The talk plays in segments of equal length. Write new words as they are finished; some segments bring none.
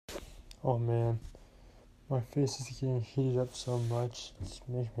Oh man, my face is getting heated up so much. It's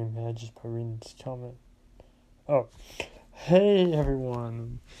making me mad just by reading this comment. Oh, hey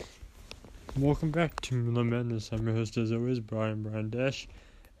everyone. Welcome back to The Madness. I'm your host as always, Brian Dash.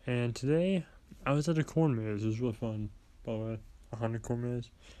 And today, I was at a corn maze. It was really fun, by the way. A haunted corn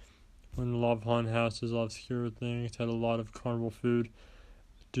maze. Went in a lot of haunted houses, a lot of scary things. Had a lot of carnival food.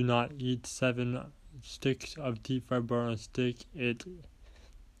 Do not eat 7 sticks of deep fried butter on a stick.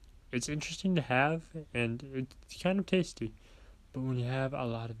 It's interesting to have, and it's kind of tasty. But when you have a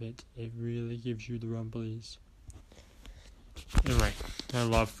lot of it, it really gives you the rumblies. Anyway, I had a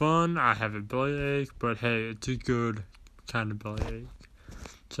lot of fun. I have a bellyache, but hey, it's a good kind of bellyache.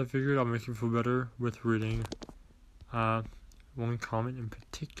 So I figured I'll make you feel better with reading one comment in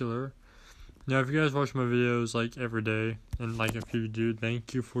particular. Now, if you guys watch my videos like every day, and like if you do,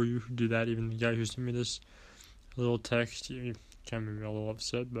 thank you for you who do that. Even the guy who sent me this little text, you kind of made me a little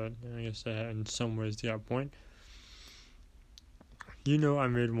upset, but I guess in some ways they got a point. You know, I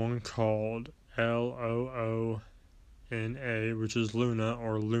made one called Loona, which is Loona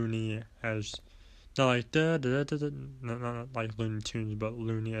or Looney, as not like not like Looney Tunes, but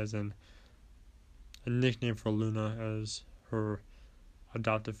Looney as in a nickname for Loona, as her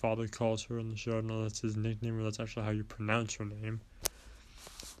adopted father calls her in the show. No, that's his nickname, or that's actually how you pronounce her name.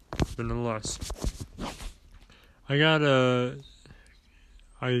 But nonetheless, I got to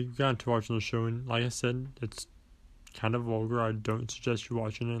watching the show, and like I said, it's kind of vulgar. I don't suggest you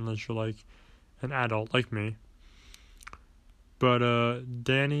watching it unless you're like an adult like me. But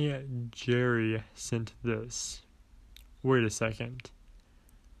Danny Jerry sent this. Wait a second.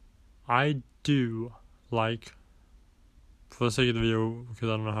 I do like, for the sake of the video, because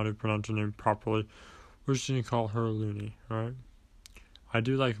I don't know how to pronounce her name properly, we're just going to call her Looney, right? I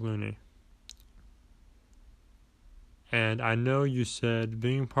do like Looney. And I know you said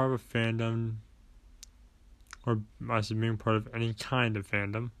being part of a fandom, or I said being part of any kind of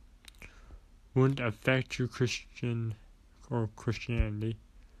fandom, wouldn't affect your Christianity.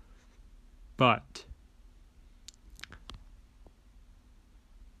 But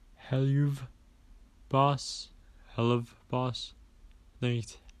Helluv boss, I think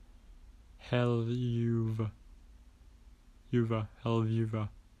it's Helluva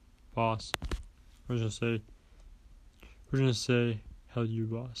boss. We're gonna say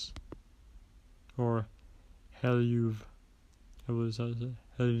Helluv boss, or Helluv. What is that?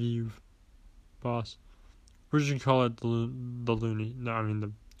 Helluv boss. We're just gonna call it the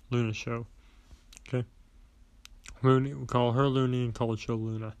Loona show. Okay. Looney, we'll call her Looney and call the show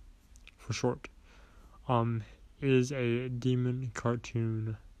Loona for short. Is a demon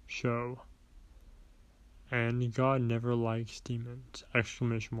cartoon show. And God never likes demons! ! Here's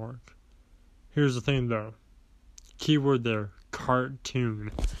the thing though. Keyword there,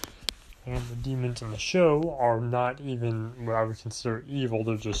 cartoon. And the demons in the show are not even what I would consider evil,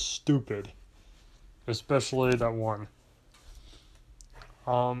 they're just stupid. Especially that one.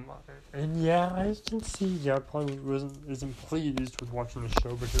 And yeah, I can see God probably isn't pleased with watching the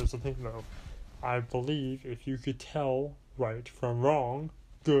show, but here's the thing though. I believe if you could tell right from wrong,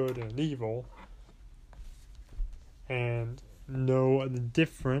 good and evil, and know the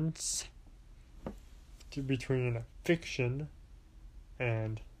difference between fiction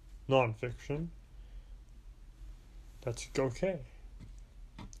and non-fiction, that's okay.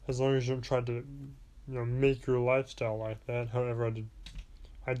 As long as you don't try to, make your lifestyle like that. However,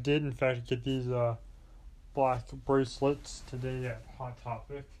 I did in fact get these black bracelets today at Hot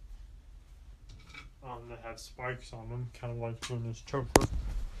Topic. That have spikes on them, kind of like Luna's choker,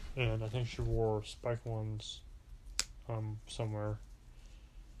 and I think she wore spike ones somewhere.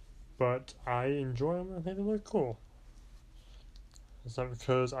 But I enjoy them. I think they look cool. It's not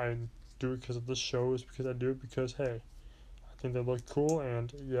because I do it because of the show. It's because I do it because, hey, I think they look cool.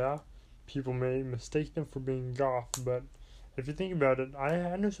 And yeah, people may mistake them for being goth. But if you think about it,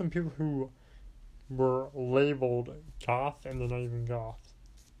 I know some people who were labeled goth and they're not even goth.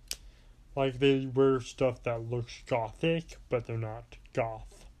 Like, they wear stuff that looks gothic, but they're not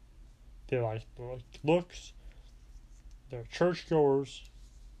goth. They like the looks. They're churchgoers.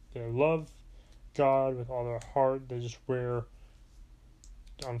 They love God with all their heart. They just wear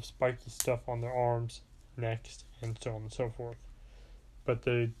spiky stuff on their arms, necks, and so on and so forth. But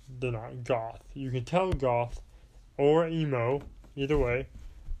they're not goth. You can tell goth or emo, either way,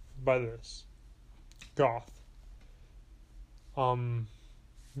 by this. Goth.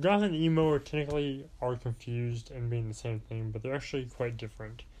 Goth and emo technically are confused and being the same thing, but they're actually quite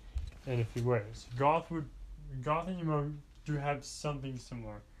different in a few ways. Goth and emo do have something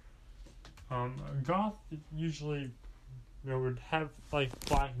similar. Goth usually would have like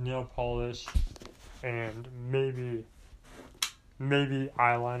black nail polish and maybe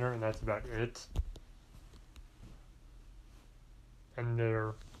eyeliner, and that's about it. And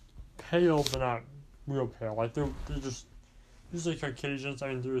they're pale, but not real pale. Like they're just usually Caucasians. I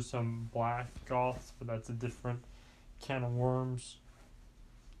mean, there's some black goths, but that's a different can of worms.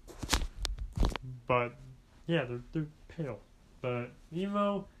 But yeah, they're pale. But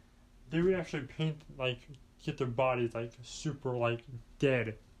emo, they would actually paint, like, get their bodies like super like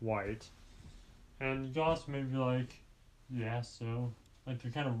dead white. And goths may be like, yeah, so like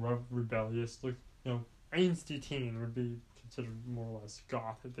they're kind of rebellious. Like, angsty teen would be considered more or less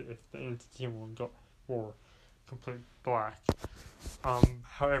goth if the angsty teen wore complete black.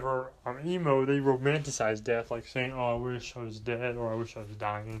 However, emo, they romanticize death, like saying, "Oh, I wish I was dead," or "I wish I was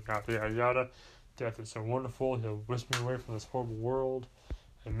dying." Yada yada yada. Death is so wonderful. He'll whisk me away from this horrible world,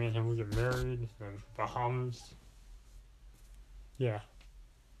 and me and him will get married in the Bahamas. Yeah,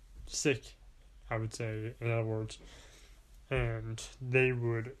 sick, I would say, in other words. And they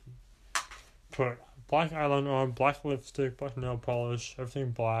would put black eyeliner on, black lipstick, black nail polish,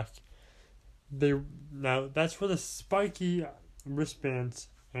 everything black. Now that's where the spiky wristbands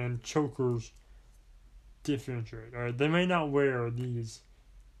and chokers differentiate. Alright, they may not wear these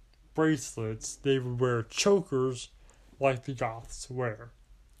bracelets. They would wear chokers like the goths wear.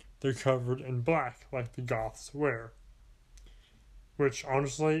 They're covered in black like the goths wear. Which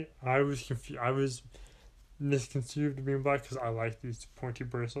honestly, I was misconceived of being black because I like these pointy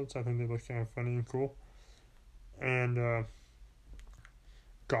bracelets. I think they look kind of funny and cool. And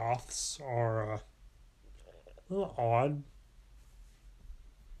goths are a little odd,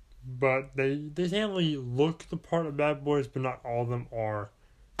 but they definitely look the part of bad boys, but not all of them are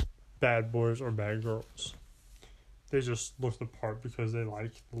bad boys or bad girls. They just look the part because they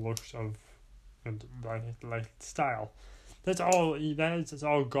like the looks of and like style. That's all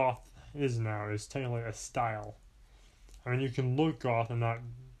goth is now. Is technically a style. I mean, you can look goth and not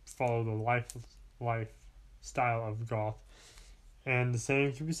follow the lifestyle of goth. And the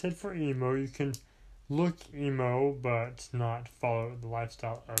same can be said for emo. You can look emo, but not follow the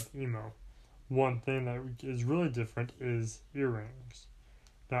lifestyle of emo. One thing that is really different is earrings.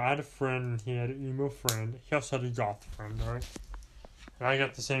 Now, I had a friend, he had an emo friend. He also had a goth friend, right? And I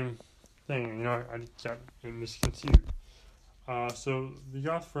got the same thing, I got misconceived. So the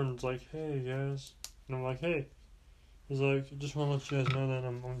goth friend's like, "Hey, guys." And I'm like, "Hey." He's like, "I just want to let you guys know that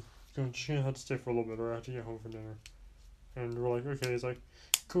I'm just going to have to stay for a little bit, or I have to get home for dinner." And we're like, "Okay." He's like,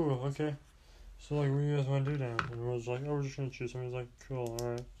 "Cool, okay. So, like, what do you guys want to do now?" And we're just like, "Oh, we're just going to choose." And he's like, "Cool,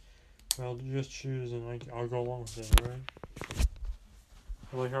 alright. Well, you guys choose, and, like, I'll go along with it, alright?"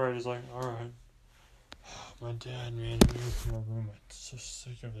 We're like, "Alright." He's like, "Alright." My dad, man, moved from my room. I'm so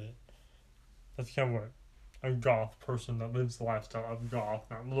sick of it. That's kind of what a goth person that lives the lifestyle of goth,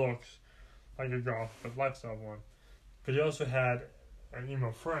 not looks like a goth, but lifestyle one. But he also had an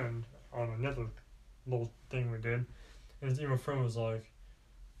emo friend on another little thing we did. And his emo friend was like,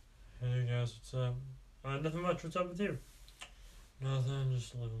 "Hey guys, what's up?" "Nothing much, what's up with you?" "Nothing,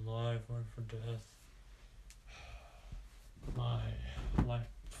 just living life, waiting for death." My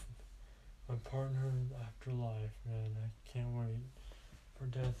partner after life, man. I can't wait for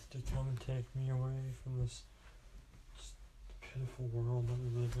death to come and take me away from this pitiful world that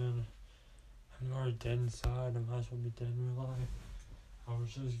we live in. I'm already dead inside. I might as well be dead in real life. I was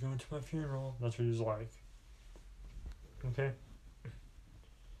just going to my funeral. That's what he was like. Okay?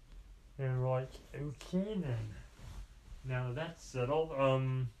 And we're like, "Okay then. Now that's settled.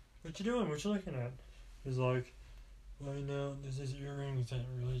 What you doing? What you looking at?" He's like, "Well, there's these earrings that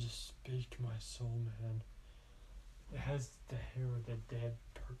really just speak to my soul, man. It has the hair of the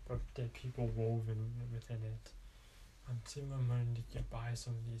dead people woven within it. I'm saving my money to buy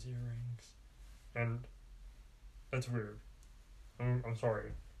some of these earrings." And that's weird. I'm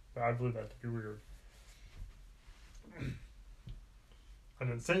sorry, but I believe that to be weird. I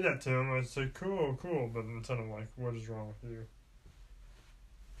didn't say that to him. I said, cool, but instead I'm like, "What is wrong with you?"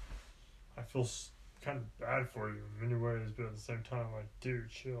 I feel kind of bad for you in many ways, but at the same time, like, dude,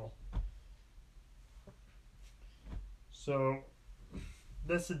 chill. So,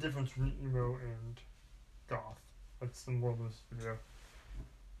 that's the difference between emo and goth. That's the moral of this video.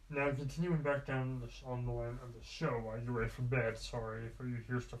 Now, continuing back down on the line of the show while you're ready for bed. Sorry if you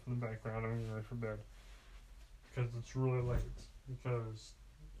hear stuff in the background. I'm getting ready for bed. Because it's really late. Because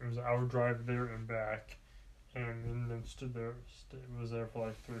it was an hour drive there and back. And then was there for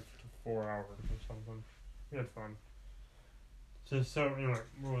like 3 to 4 hours or something. We had fun. So anyway,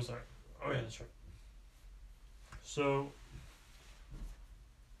 where was I? Oh yeah, that's right. So,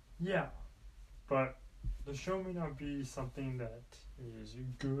 yeah. But the show may not be something that is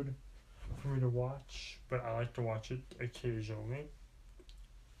good for me to watch, but I like to watch it occasionally.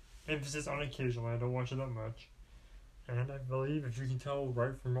 Emphasis on occasionally, I don't watch it that much. And I believe if you can tell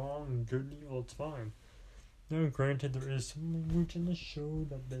right from wrong and good and evil, it's fine. Now, granted, there is some language in the show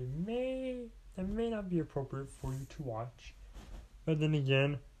that may not be appropriate for you to watch. But then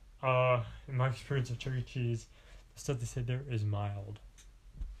again, in my experience of Chuck E. Cheese, the stuff they said there is mild.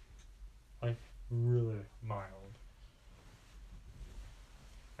 Like, really mild.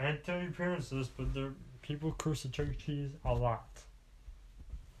 I didn't tell your parents this, but people curse at Chuck E. Cheese a lot.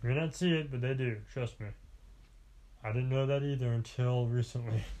 You may not see it, but they do. Trust me. I didn't know that either until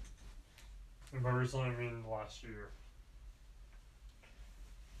recently. And by recently, I mean last year.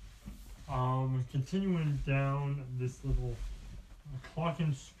 Continuing down this little clock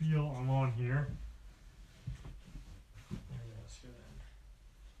and spiel I'm on here.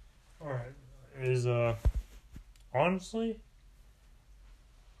 Alright. Is, honestly,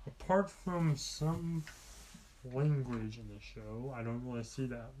 apart from some language in the show, I don't really see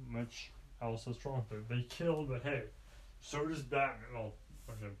that much else that's wrong with it. They kill, but hey, so does Batman. Well,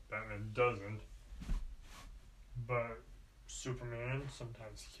 okay, Batman doesn't. But Superman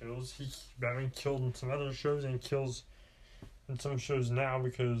sometimes kills. Batman killed in some other shows and kills in some shows now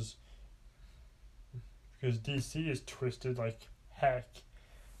because DC is twisted like heck.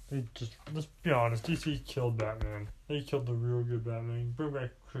 Let's be honest, DC killed Batman. They killed the real good Batman. Bring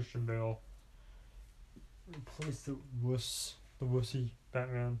back Christian Bale. Replace the wussy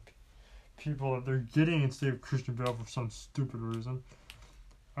Batman people that they're getting instead of Christian Bale for some stupid reason.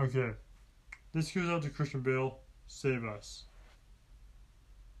 Okay. This goes out to Christian Bale. Save us.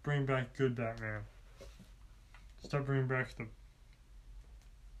 Bring back good Batman. Stop bringing back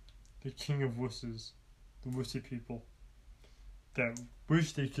the king of wusses. The wussy people. That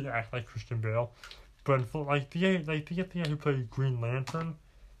wish they could act like Christian Bale. But like the guy who played Green Lantern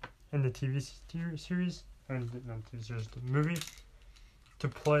in the TV series. And not TV series, the movie. To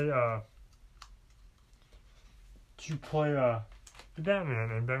play the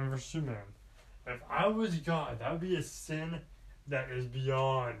Batman and Batman vs Superman. If I was God, that would be a sin that is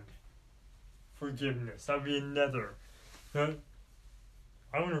beyond forgiveness. That would be another. I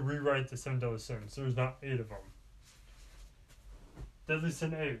want to rewrite the 7 deadly sins. There's not 8 of them. Deadly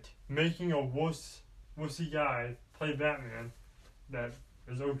sin 8. Making a wussy guy play Batman that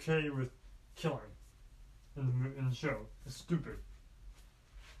is okay with killing in the show. It's stupid.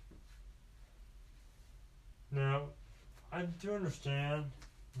 Now, I do understand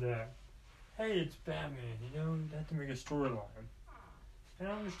that, hey, it's Batman, you have to make a storyline. And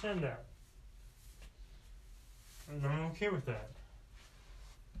I understand that. And I'm okay with that.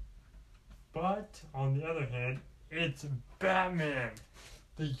 But, on the other hand, it's Batman.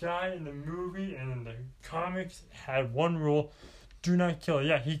 The guy in the movie and in the comics had one rule: do not kill.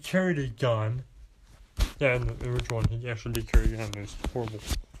 Yeah, he carried a gun. Yeah, in the original one, he actually did carry a gun. It was horrible.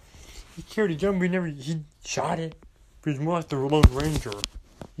 He carried a gun, but he shot it. But he was more like the Lone Ranger.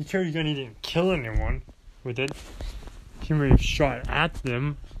 He carried a gun, he didn't kill anyone with it. He may have shot at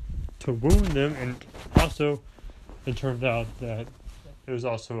them to wound them, and also, it turned out that it was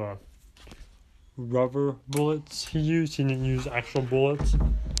also rubber bullets he used. He didn't use actual bullets.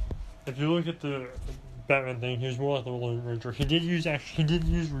 If you look at the Batman thing, he was more like the Lone Ranger. He did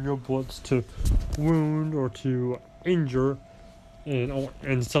use real bullets to wound or to injure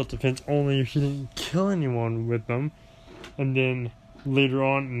in self-defense only if he didn't kill anyone with them. And then later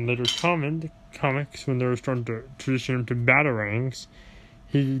on in later comics, when they were starting to transition him to batarangs,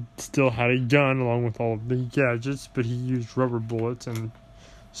 he still had a gun along with all of the gadgets, but he used rubber bullets in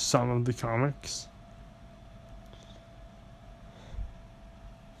some of the comics.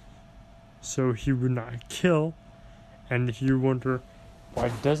 So he would not kill. And if you wonder why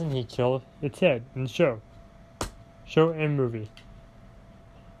doesn't he kill, it's said in the show and movie.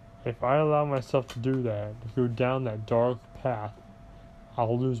 If I allow myself to do that, to go down that dark path,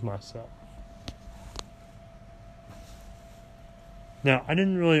 I'll lose myself. Now, I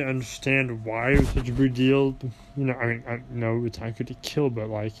didn't really understand why it was such a big deal. I know it's not good to kill, but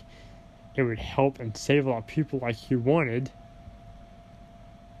it would help and save a lot of people like he wanted.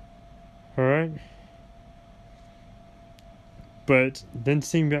 Alright? But then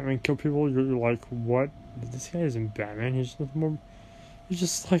seeing Batman kill people, you're like, what? This guy isn't Batman, he's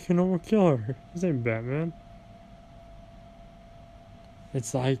just like a normal killer. This ain't Batman.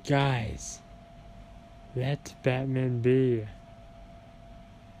 It's like, guys, let Batman be.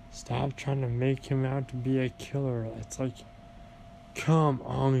 Stop trying to make him out to be a killer. It's like, come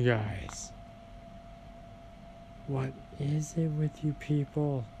on, guys. What is it with you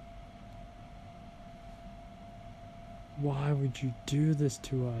people? Why would you do this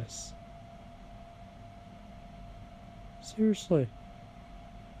to us? Seriously.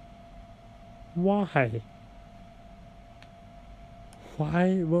 Why?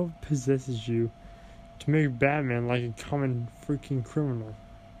 Why? What possesses you to make Batman like a common freaking criminal?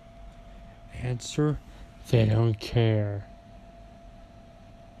 Answer: they don't care.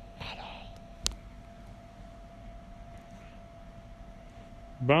 At all.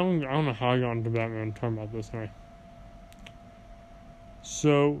 But I don't know how I got into Batman talking about this anyway.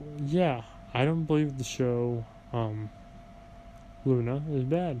 So, yeah, I don't believe the show, Loona is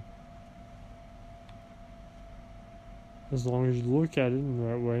bad. As long as you look at it in the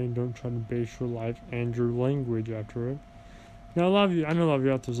right way and don't try to base your life and your language after it. Now, I know a lot of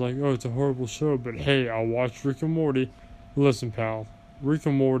you out there's like, oh, it's a horrible show, but hey, I'll watch Rick and Morty. Listen, pal, Rick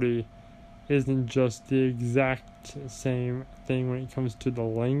and Morty isn't just the exact same thing when it comes to the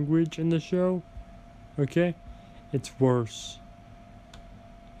language in the show, okay? It's worse.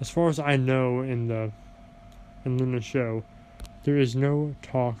 As far as I know in Loona's show, there is no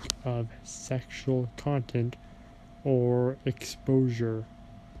talk of sexual content or exposure.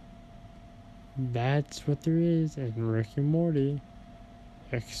 That's what there is in Rick and Morty.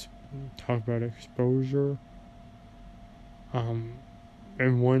 Talk about exposure.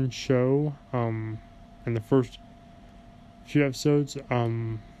 In one show, in the first few episodes,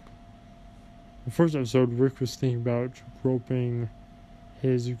 the first episode, Rick was thinking about groping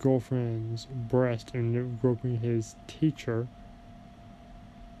his girlfriend's breast and groping his teacher.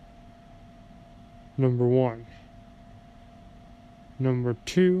 Number one. Number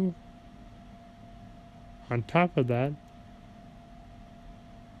two, on top of that,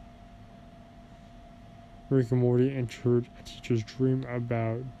 Rick and Morty entered a teacher's dream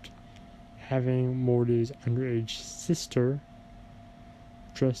about having Morty's underage sister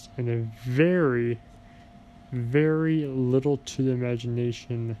dressed in a very, very little to the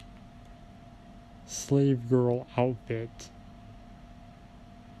imagination slave girl outfit.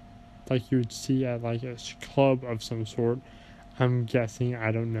 Like you would see at like a club of some sort. I'm guessing,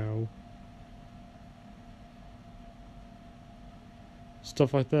 I don't know.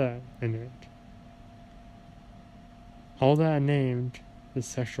 Stuff like that in it. All that I named, the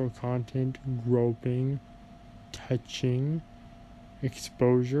sexual content, groping, touching,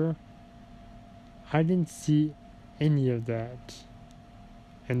 exposure, I didn't see any of that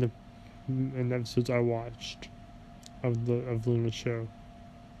in the episodes I watched of Loona's show.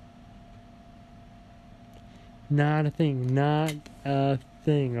 Not a thing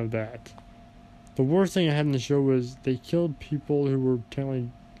of that. The worst thing I had in the show was they killed people who were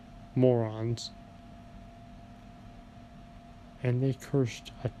technically morons. And they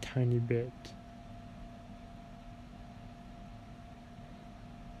cursed a tiny bit.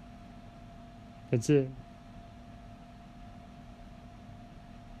 That's it.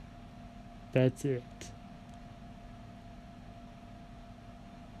 That's it.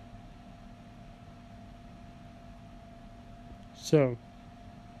 So,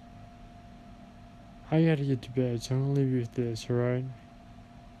 I gotta get to bed, so I'm gonna leave you with this, alright?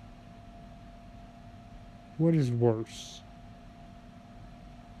 What is worse?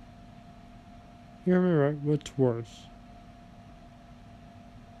 You hear me right? What's worse?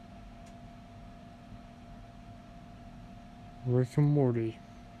 Rick and Morty.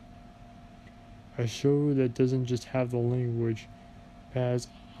 A show that doesn't just have the language, but has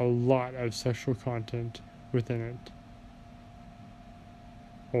a lot of sexual content within it.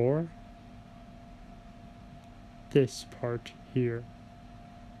 Or this part here.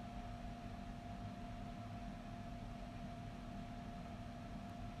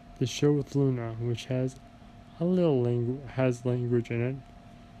 The show with Loona, which has a little language in it.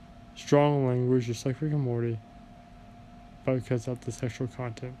 Strong language, just like Rick and Morty, but it cuts out the sexual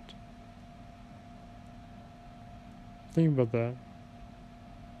content. Think about that.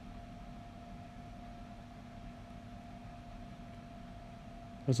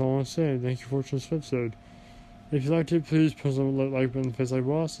 That's all I want to say. Thank you for watching this episode. If you liked it, please press the like button in the face like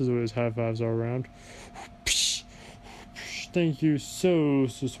boss. As always, high fives all around. Thank you so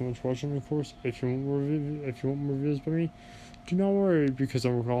much for watching. Of course, if you want more videos by me, do not worry because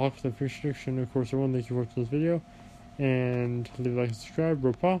I'm working a lot for the fiction addiction. Of course, everyone, thank you for watching this video, and leave a like and subscribe,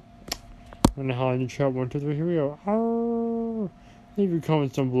 bro, pa. And how I need to try 1, 2, 3. Here we go. Arr! Leave your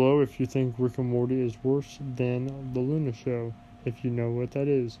comments down below if you think Rick and Morty is worse than the Loona show, if you know what that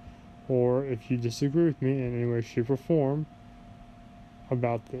is, or if you disagree with me in any way, shape, or form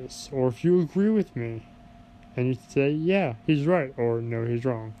about this, or if you agree with me. And you say, yeah, he's right, or no, he's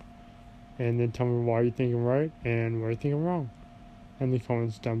wrong. And then tell me why you think I'm right and why you think I'm wrong in the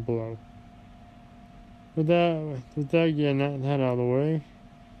comments down below. with that getting that out of the way,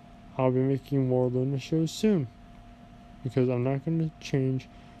 I'll be making more Loona shows soon, because I'm not going to change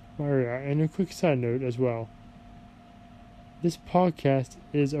my area. And a quick side note as well. This podcast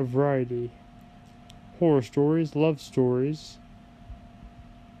is a variety. Horror stories, love stories,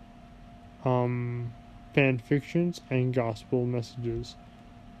 fan fictions, and gospel messages.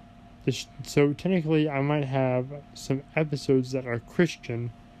 So technically I might have some episodes that are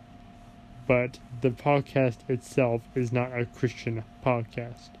Christian, but the podcast itself is not a Christian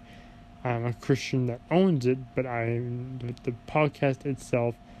podcast. I'm a Christian that owns it, but the podcast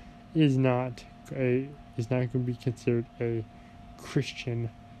itself is not going to be considered a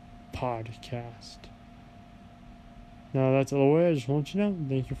Christian podcast. Now that's all the way. I just want you to know.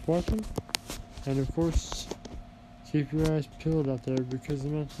 Thank you for watching, and of course, keep your eyes peeled out there because the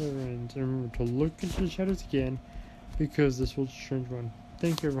match never ends. And remember to look into the shadows again, because this was a strange one.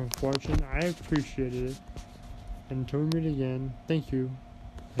 Thank you everyone for watching. I appreciated it. And until we meet again, thank you,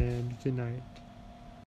 and good night.